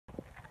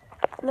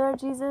Lord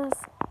Jesus,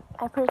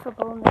 I pray for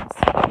boldness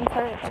and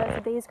courage as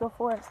the days go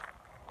forth.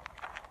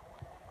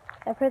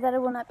 I pray that I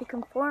will not be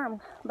conformed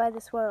by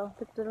this world,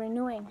 but the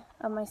renewing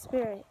of my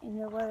spirit in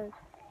your word.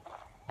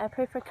 I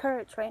pray for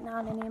courage right now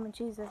in the name of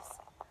Jesus.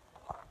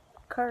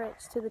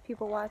 Courage to the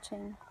people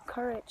watching.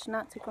 Courage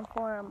not to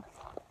conform.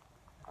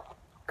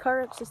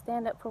 Courage to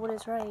stand up for what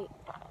is right.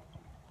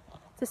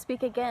 To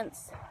speak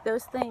against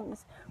those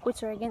things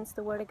which are against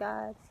the word of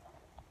God.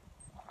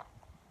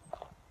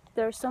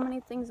 There are so many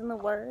things in the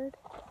word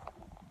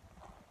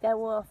that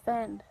will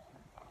offend.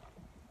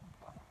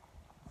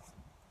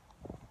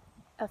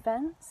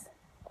 Offense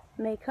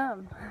may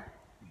come.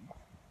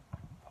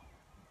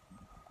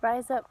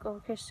 Rise up,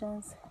 O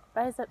Christians.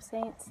 Rise up,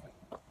 saints.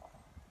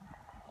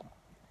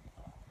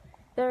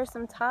 There are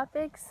some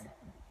topics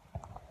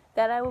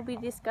that I will be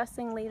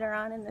discussing later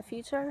on in the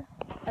future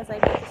as I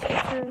get the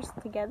scriptures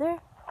together.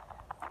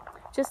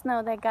 Just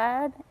know that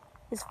God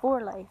is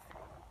for life.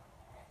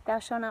 Thou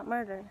shalt not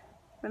murder.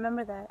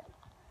 Remember that.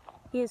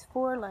 He is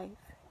for life.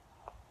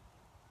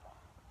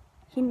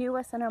 He knew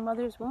us in our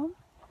mother's womb.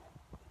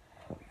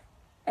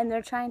 And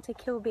they're trying to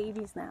kill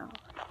babies now.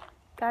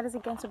 God is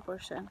against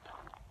abortion.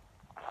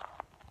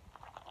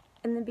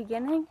 In the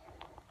beginning,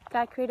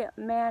 God created a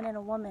man and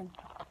a woman.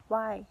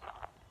 Why?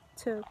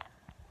 To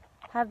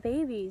have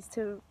babies,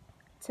 to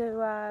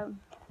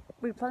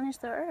replenish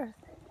the earth.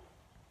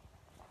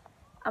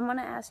 I'm going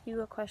to ask you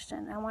a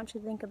question. I want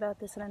you to think about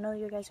this, and I know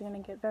you guys are going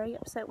to get very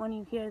upset when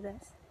you hear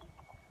this.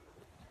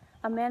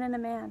 A man and a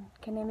man,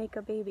 can they make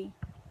a baby?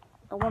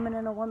 A woman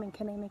and a woman,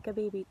 can they make a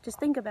baby? Just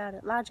think about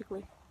it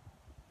logically.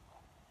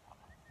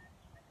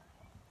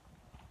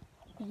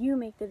 You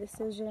make the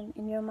decision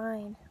in your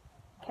mind.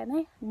 Can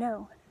they?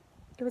 No.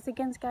 It was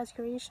against God's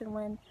creation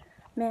when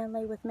man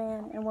lay with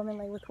man and woman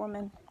lay with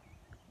woman.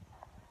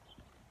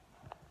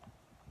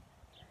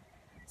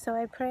 So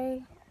I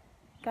pray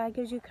God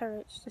gives you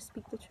courage to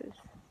speak the truth.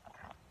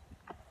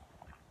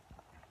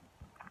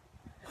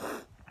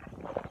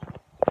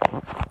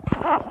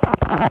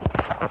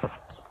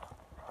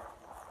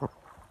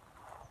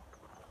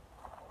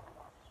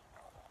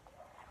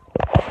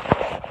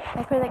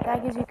 I pray that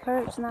God gives you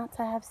courage not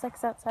to have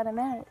sex outside of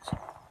marriage.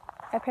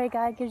 I pray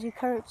God gives you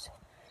courage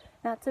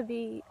not to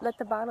let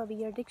the bottle be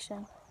your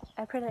addiction.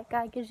 I pray that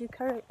God gives you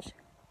courage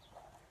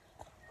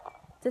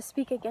to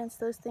speak against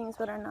those things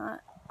that are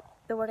not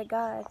the word of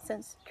God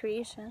since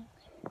creation.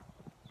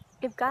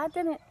 If God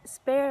didn't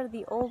spare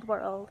the old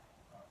world,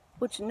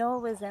 which Noah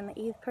was in, the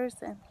 8th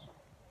person,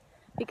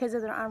 because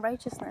of their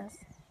unrighteousness,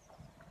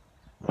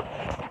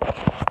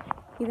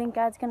 you think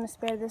God's going to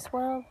spare this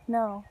world?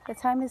 No. The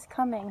time is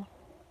coming.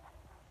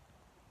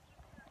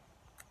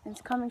 And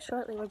it's coming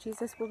shortly where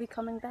Jesus will be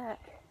coming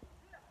back.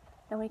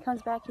 And when he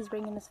comes back, he's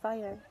bringing his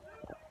fire.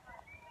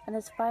 And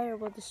his fire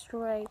will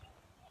destroy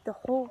the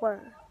whole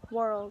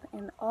world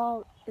and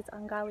all its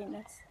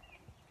ungodliness.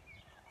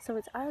 So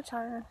it's our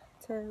turn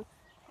to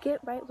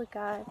get right with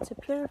God, to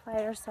purify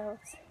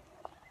ourselves,